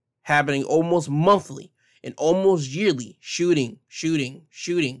happening almost monthly and almost yearly, shooting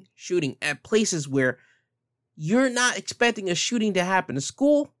at places where you're not expecting a shooting to happen. A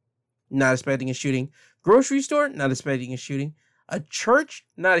school, not expecting a shooting. Grocery store, not expecting a shooting. A church,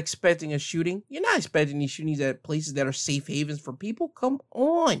 not expecting a shooting. You're not expecting these shootings at places that are safe havens for people. Come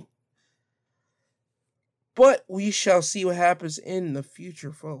on. But we shall see what happens in the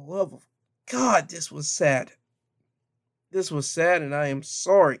future. For the love of God, this was sad. This was sad, and I am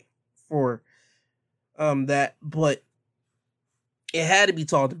sorry for that. But it had to be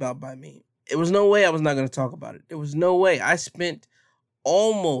talked about by me. There was no way I was not going to talk about it. There was no way. I spent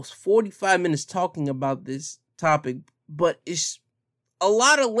almost 45 minutes talking about this topic, but it's a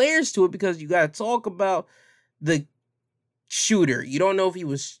lot of layers to it because you got to talk about the shooter. You don't know if he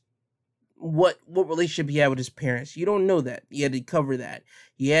was, what relationship he had with his parents. You don't know that. You had to cover that.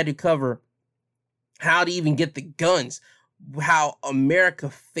 You had to cover how to even get the guns, how America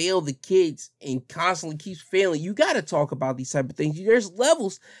failed the kids and constantly keeps failing. You got to talk about these type of things. There's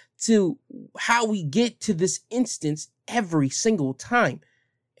levels to how we get to this instance every single time.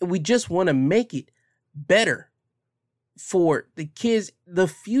 And we just want to make it better for the kids, the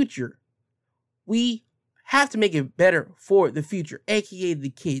future. We have to make it better for the future, aka the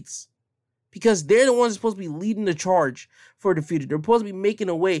kids. Because they're the ones supposed to be leading the charge for the future. They're supposed to be making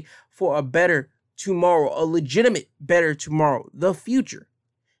a way for a better tomorrow, a legitimate better tomorrow, the future.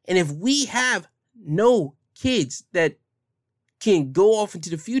 And if we have no kids that can go off into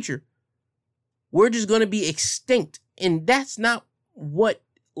the future, we're just going to be extinct. And that's not what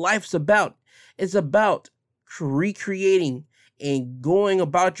life's about. It's about recreating and going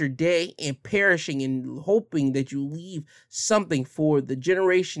about your day and perishing and hoping that you leave something for the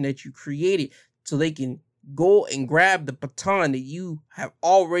generation that you created so they can go and grab the baton that you have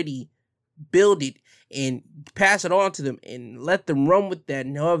already builded and pass it on to them and let them run with that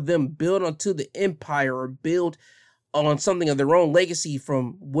and have them build onto the empire or build on something of their own legacy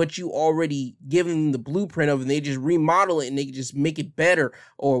from what you already given them the blueprint of, and they just remodel it and they can just make it better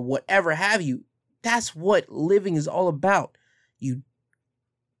or whatever have you. That's what living is all about. You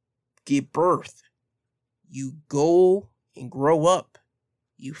give birth, You go and grow up.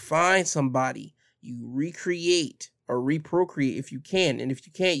 You find somebody. You recreate or reprocreate if you can. And if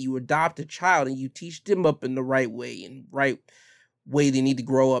you can't, you adopt a child and you teach them up in the right way and right way they need to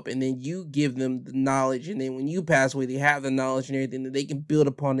grow up. And then you give them the knowledge. And then when you pass away, they have the knowledge and everything that they can build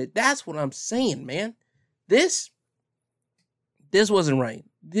upon it. That's what I'm saying, man. This wasn't right.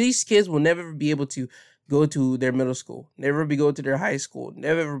 These kids will never be able to go to their middle school, never be go to their high school,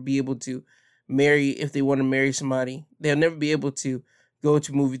 never ever be able to marry if they want to marry somebody. They'll never be able to go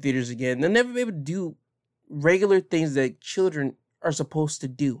to movie theaters again. They'll never be able to do regular things that children are supposed to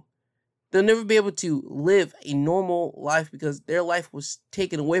do. They'll never be able to live a normal life because their life was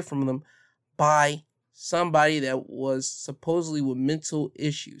taken away from them by somebody that was supposedly with mental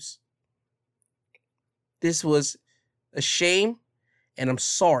issues. This was a shame, and I'm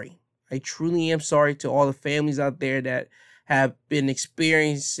sorry. I truly am sorry to all the families out there that have been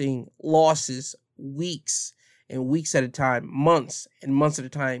experiencing losses weeks and weeks at a time, months and months at a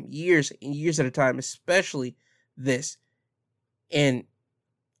time, years and years at a time, especially this. And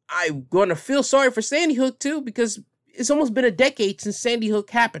I'm going to feel sorry for Sandy Hook too, because it's almost been a decade since Sandy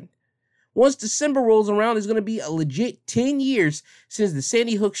Hook happened. Once December rolls around, it's going to be a legit 10 years since the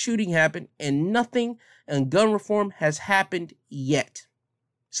Sandy Hook shooting happened, and nothing on gun reform has happened yet.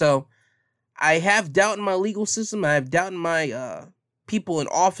 So I have doubt in my legal system. I have doubt in my people in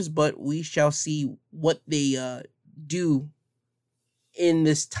office, but we shall see what they do in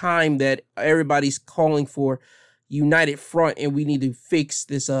this time that everybody's calling for united front and we need to fix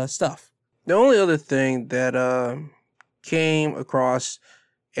this stuff. The only other thing that came across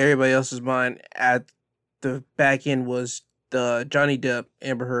everybody else's mind at the back end was the Johnny Depp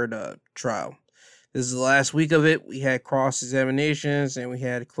Amber Heard trial. This is the last week of it. We had cross-examinations and we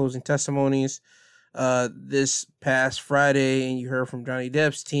had closing testimonies this past Friday, and you heard from Johnny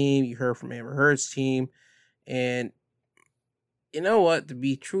Depp's team, you heard from Amber Heard's team, and you know what, to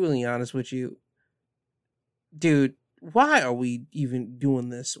be truly honest with you, dude, why are we even doing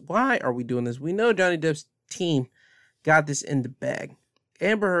this? Why are we doing this? We know Johnny Depp's team got this in the bag.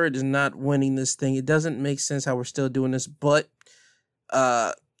 Amber Heard is not winning this thing. It doesn't make sense how we're still doing this, but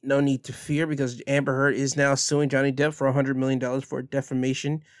no need to fear, because Amber Heard is now suing Johnny Depp for $100 million for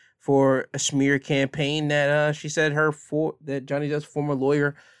defamation for a smear campaign that she said that Johnny Depp's former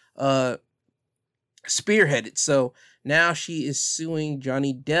lawyer spearheaded. So now she is suing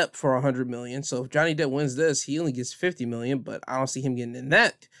Johnny Depp for $100 million. So if Johnny Depp wins this, he only gets $50 million, but I don't see him getting in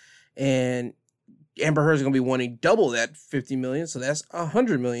that. And Amber Heard's going to be wanting double that $50 million. So that's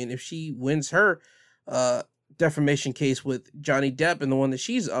 $100 million if she wins her defamation case with Johnny Depp and the one that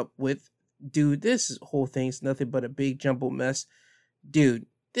she's up with. Dude, this whole thing's nothing but a big jumbled mess. Dude,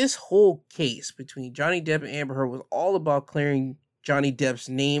 this whole case between Johnny Depp and Amber Heard was all about clearing Johnny Depp's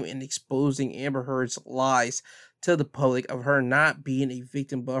name and exposing Amber Heard's lies to the public of her not being a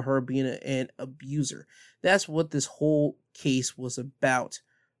victim, but her being an abuser. That's what this whole case was about.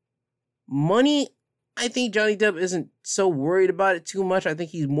 Money, I think Johnny Depp isn't so worried about it too much. I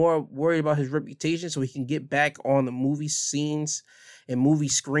think he's more worried about his reputation so he can get back on the movie scenes and movie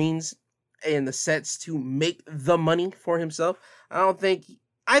screens and the sets to make the money for himself. I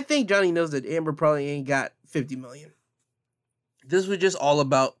think Johnny knows that Amber probably ain't got $50 million. This was just all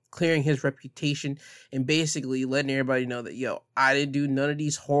about clearing his reputation and basically letting everybody know that, yo, I didn't do none of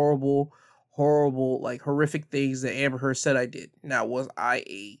these horrible, like horrific things that Amber Heard said I did. Now, was I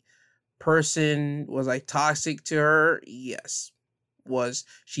a person? Was I toxic to her? Yes. Was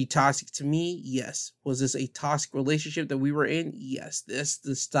she toxic to me? Yes. Was this a toxic relationship that we were in? Yes. This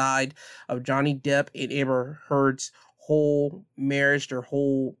the side of Johnny Depp and Amber Heard's whole marriage, their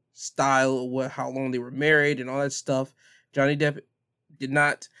whole style of how long they were married and all that stuff. Johnny Depp did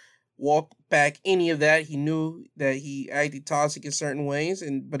not walk back any of that. He knew that he acted toxic in certain ways,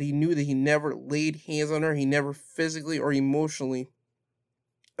 but he knew that he never laid hands on her. He never physically or emotionally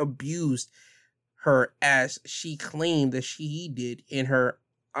abused her as she claimed that he did in her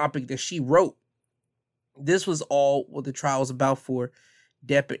op-ed that she wrote. This was all what the trial was about for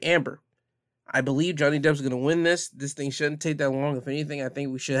Depp and Amber. I believe Johnny Depp's going to win this. This thing shouldn't take that long. If anything, I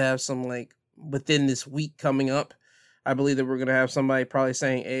think we should have some, within this week coming up. I believe that we're going to have somebody probably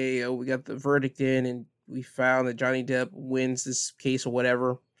saying, hey, we got the verdict in and we found that Johnny Depp wins this case or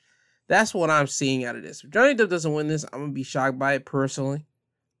whatever. That's what I'm seeing out of this. If Johnny Depp doesn't win this, I'm going to be shocked by it personally.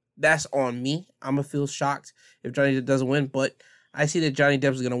 That's on me. I'm going to feel shocked if Johnny Depp doesn't win, but I see that Johnny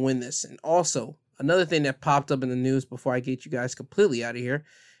Depp is going to win this. And also, another thing that popped up in the news before I get you guys completely out of here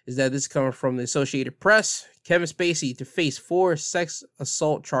is that this is coming from the Associated Press. Kevin Spacey to face 4 sex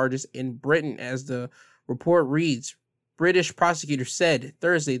assault charges in Britain, as the report reads. British prosecutors said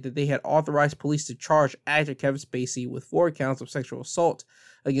Thursday that they had authorized police to charge actor Kevin Spacey with 4 counts of sexual assault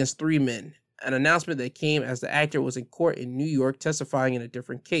against 3 men, an announcement that came as the actor was in court in New York testifying in a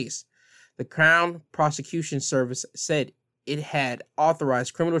different case. The Crown Prosecution Service said it had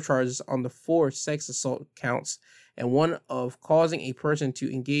authorized criminal charges on the 4 sex assault counts and one of causing a person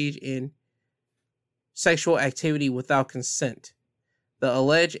to engage in sexual activity without consent. The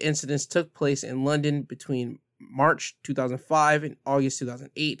alleged incidents took place in London between March 2005 and August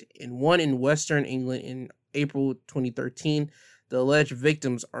 2008, and one in Western England in April 2013. The alleged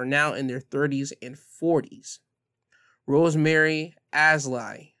victims are now in their 30s and 40s. Rosemary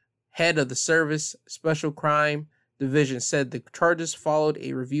Asley, head of the Service Special Crime Division, said the charges followed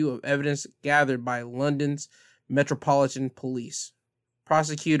a review of evidence gathered by London's Metropolitan Police.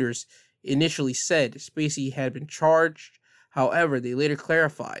 Prosecutors initially said Spacey had been charged. However, they later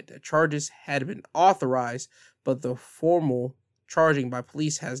clarified that charges had been authorized, but the formal charging by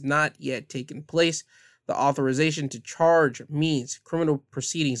police has not yet taken place. The authorization to charge means criminal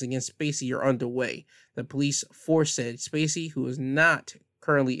proceedings against Spacey are underway. The police force said Spacey, who is not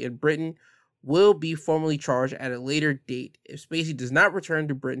currently in Britain, will be formally charged at a later date. If Spacey does not return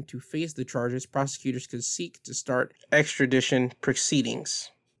to Britain to face the charges, prosecutors could seek to start extradition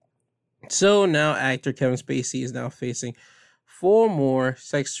proceedings. So now actor Kevin Spacey is now facing 4 more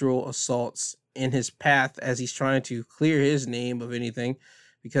sexual assaults in his path as he's trying to clear his name of anything,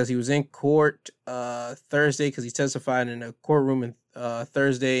 because he was in court Thursday because he testified in a courtroom in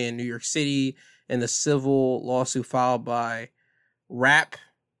Thursday in New York City in the civil lawsuit filed by Rapp.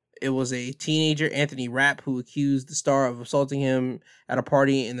 It was a teenager, Anthony Rapp, who accused the star of assaulting him at a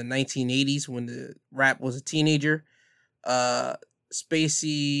party in the 1980s when the Rapp was a teenager.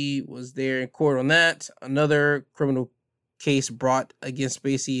 Spacey was there in court on that. Another criminal case brought against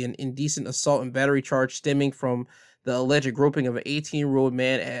Spacey, an indecent assault and battery charge stemming from the alleged groping of an 18-year-old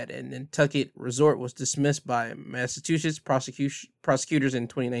man at a Nantucket resort, was dismissed by Massachusetts prosecutors in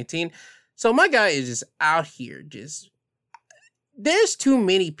 2019. So my guy is just out here. There's too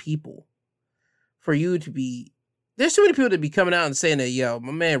many people for you to be. There's too many people to be coming out and saying that, yo,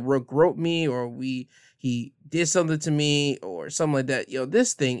 my man groped me, or he did something to me, or something like that. Yo,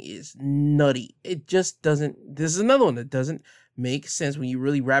 this thing is nutty. It just doesn't. This is another one that doesn't make sense when you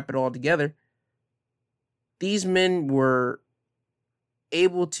really wrap it all together. These men were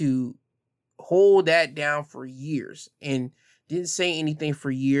able to hold that down for years and didn't say anything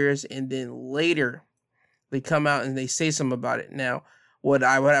for years, and then later they come out and they say something about it. Now, would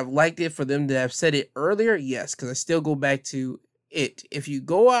I have liked it for them to have said it earlier? Yes, because I still go back to it. If you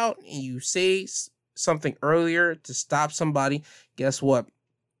go out and you say something earlier to stop somebody, guess what?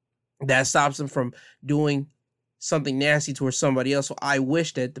 That stops them from doing something nasty towards somebody else. So I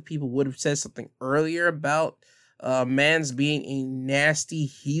wish that the people would have said something earlier about Mans being a nasty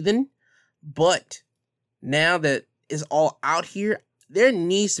heathen. But now that it's all out here, there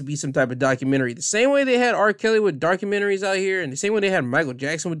needs to be some type of documentary. The same way they had R. Kelly with documentaries out here, and the same way they had Michael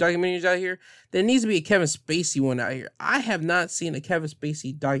Jackson with documentaries out here, there needs to be a Kevin Spacey one out here. I have not seen a Kevin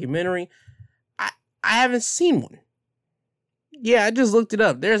Spacey documentary. I haven't seen one. Yeah, I just looked it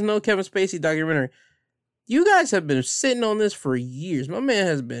up. There's no Kevin Spacey documentary. You guys have been sitting on this for years. My man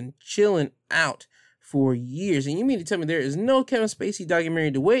has been chilling out for years. And you mean to tell me there is no Kevin Spacey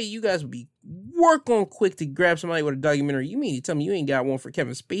documentary? The way you guys would be work on quick to grab somebody with a documentary, you mean to tell me you ain't got one for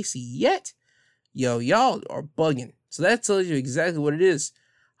Kevin Spacey yet? Yo, y'all are bugging. So that tells you exactly what it is.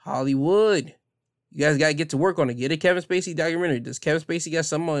 Hollywood. You guys got to get to work on it. Get a Kevin Spacey documentary. Does Kevin Spacey got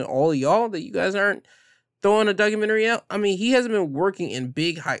something on all of y'all that you guys aren't throwing a documentary out? I mean, he hasn't been working in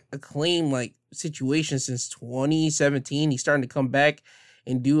big, high acclaim like situations since 2017. He's starting to come back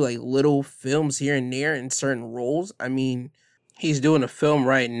and do like little films here and there in certain roles. I mean, he's doing a film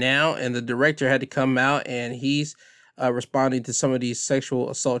right now, and the director had to come out and he's responding to some of these sexual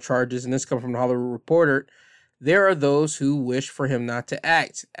assault charges. And this comes from the Hollywood Reporter. There are those who wish for him not to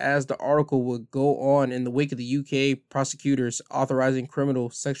act. As the article would go on, in the wake of the UK prosecutors authorizing criminal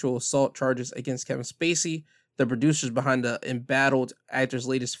sexual assault charges against Kevin Spacey, the producers behind the embattled actor's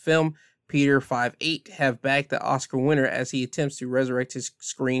latest film, Peter 5'8", have backed the Oscar winner as he attempts to resurrect his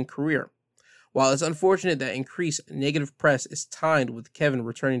screen career. While it's unfortunate that increased negative press is timed with Kevin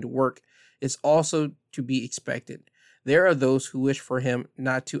returning to work, it's also to be expected. There are those who wish for him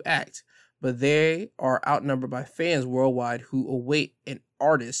not to act, but they are outnumbered by fans worldwide who await an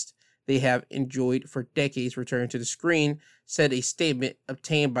artist they have enjoyed for decades return to the screen, said a statement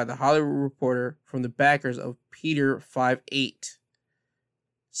obtained by the Hollywood Reporter from the backers of Peter 5'8".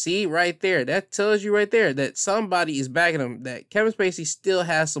 See, right there. That tells you right there that somebody is backing him, that Kevin Spacey still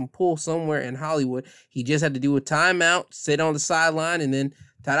has some pull somewhere in Hollywood. He just had to do a timeout, sit on the sideline, and then,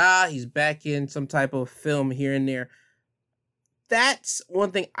 ta-da, he's back in some type of film here and there. That's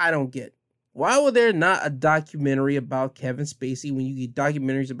one thing I don't get. Why would there not a documentary about Kevin Spacey when you get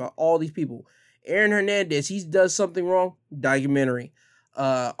documentaries about all these people? Aaron Hernandez, he does something wrong, documentary.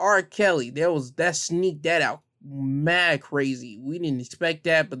 R. Kelly, that sneaked that out. Mad crazy. We didn't expect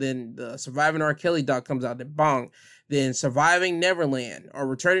that, but then the Surviving R. Kelly doc comes out, that bong. Then Surviving Neverland or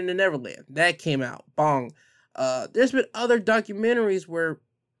Returning to Neverland, that came out, bong. There's been other documentaries where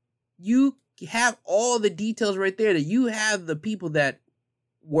you have all the details right there, that you have the people that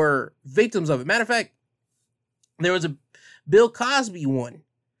were victims of it. Matter of fact, there was a Bill Cosby one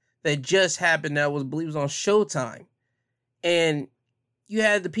that just happened that was, I believe, was on Showtime, and you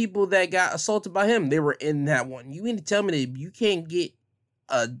had the people that got assaulted by him. They were in that one. You mean to tell me that you can't get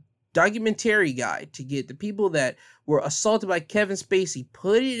a documentary guy to get the people that were assaulted by Kevin Spacey,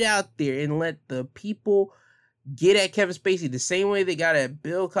 put it out there and let the people get at Kevin Spacey the same way they got at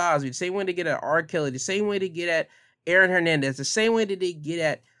Bill Cosby, the same way they get at R. Kelly, the same way they get at Aaron Hernandez, the same way that they get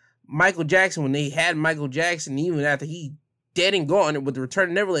at Michael Jackson when they had Michael Jackson, even after he dead and gone with the Return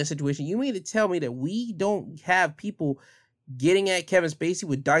to Neverland situation. You mean to tell me that we don't have people getting at Kevin Spacey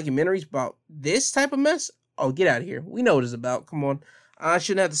with documentaries about this type of mess? Oh, get out of here. We know what it's about. Come on. I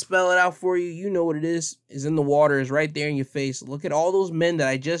shouldn't have to spell it out for you. You know what it is. It's in the water. It's right there in your face. Look at all those men that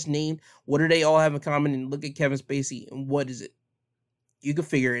I just named. What do they all have in common? And look at Kevin Spacey. And what is it? You can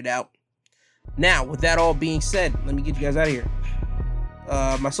figure it out. Now, with that all being said, let me get you guys out of here.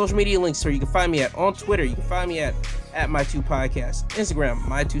 My social media links, where you can find me at on Twitter. You can find me at My2Podcast. Instagram,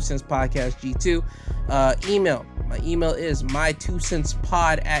 My2CentsPodcast G2. Email. My email is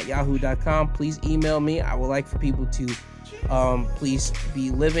my2centspod@yahoo.com. Please email me. I would like for people to please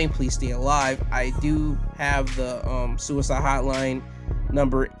be living. Please stay alive. I do have the suicide hotline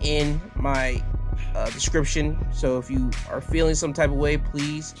number in my description. So if you are feeling some type of way,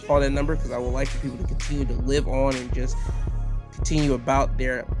 please call that number, because I would like for people to continue to live on and just continue about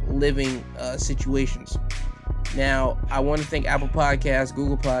their living situations. Now, I want to thank Apple Podcasts,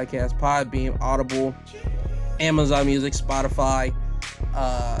 Google Podcasts, Podbean, Audible, Amazon Music, Spotify.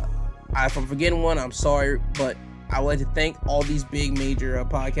 If I'm forgetting one, I'm sorry, but I would like to thank all these big major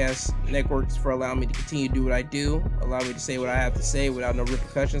podcast networks for allowing me to continue to do what I do, allow me to say what I have to say without no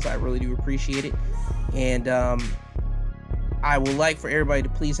repercussions. I really do appreciate it. And I would like for everybody to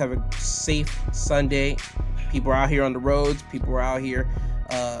please have a safe Sunday. People are out here on the roads. People are out here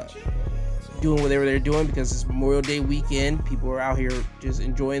doing whatever they're doing, because it's Memorial Day weekend. People are out here just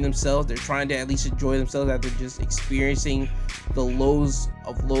enjoying themselves. They're trying to at least enjoy themselves after just experiencing the lows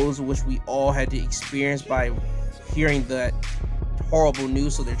of lows, which we all had to experience by hearing that horrible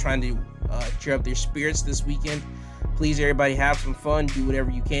news. So they're trying to cheer up their spirits this weekend. Please, everybody, have some fun. Do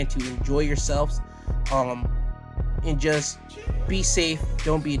whatever you can to enjoy yourselves. And just be safe.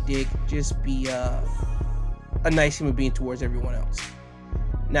 Don't be a dick. Just be a nice human being towards everyone else.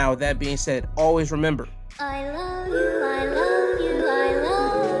 Now, with that being said, always remember, I love you, I love you, I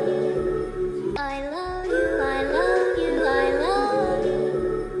love you. I love you, I love you, I love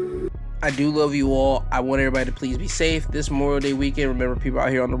you. I do love you all. I want everybody to please be safe this Memorial Day weekend. Remember, people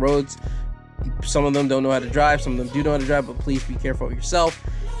out here on the roads, some of them don't know how to drive, some of them do know how to drive, but please be careful of yourself,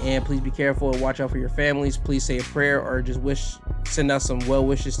 and please be careful and watch out for your families. Please say a prayer, or just send out some well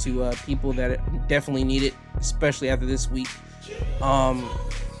wishes to people that definitely need it, especially after this week.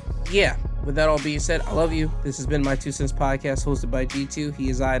 Yeah, with that all being said, I love you. This has been My 2 Cents Podcast, hosted by G2. He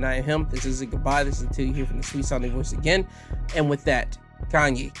is I and I am him. This is a goodbye. This is until you hear from the sweet sounding voice again. And with that,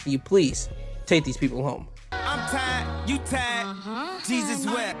 Kanye, can you please take these people home? I'm tired, you tired, Jesus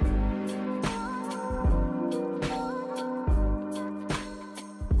wept.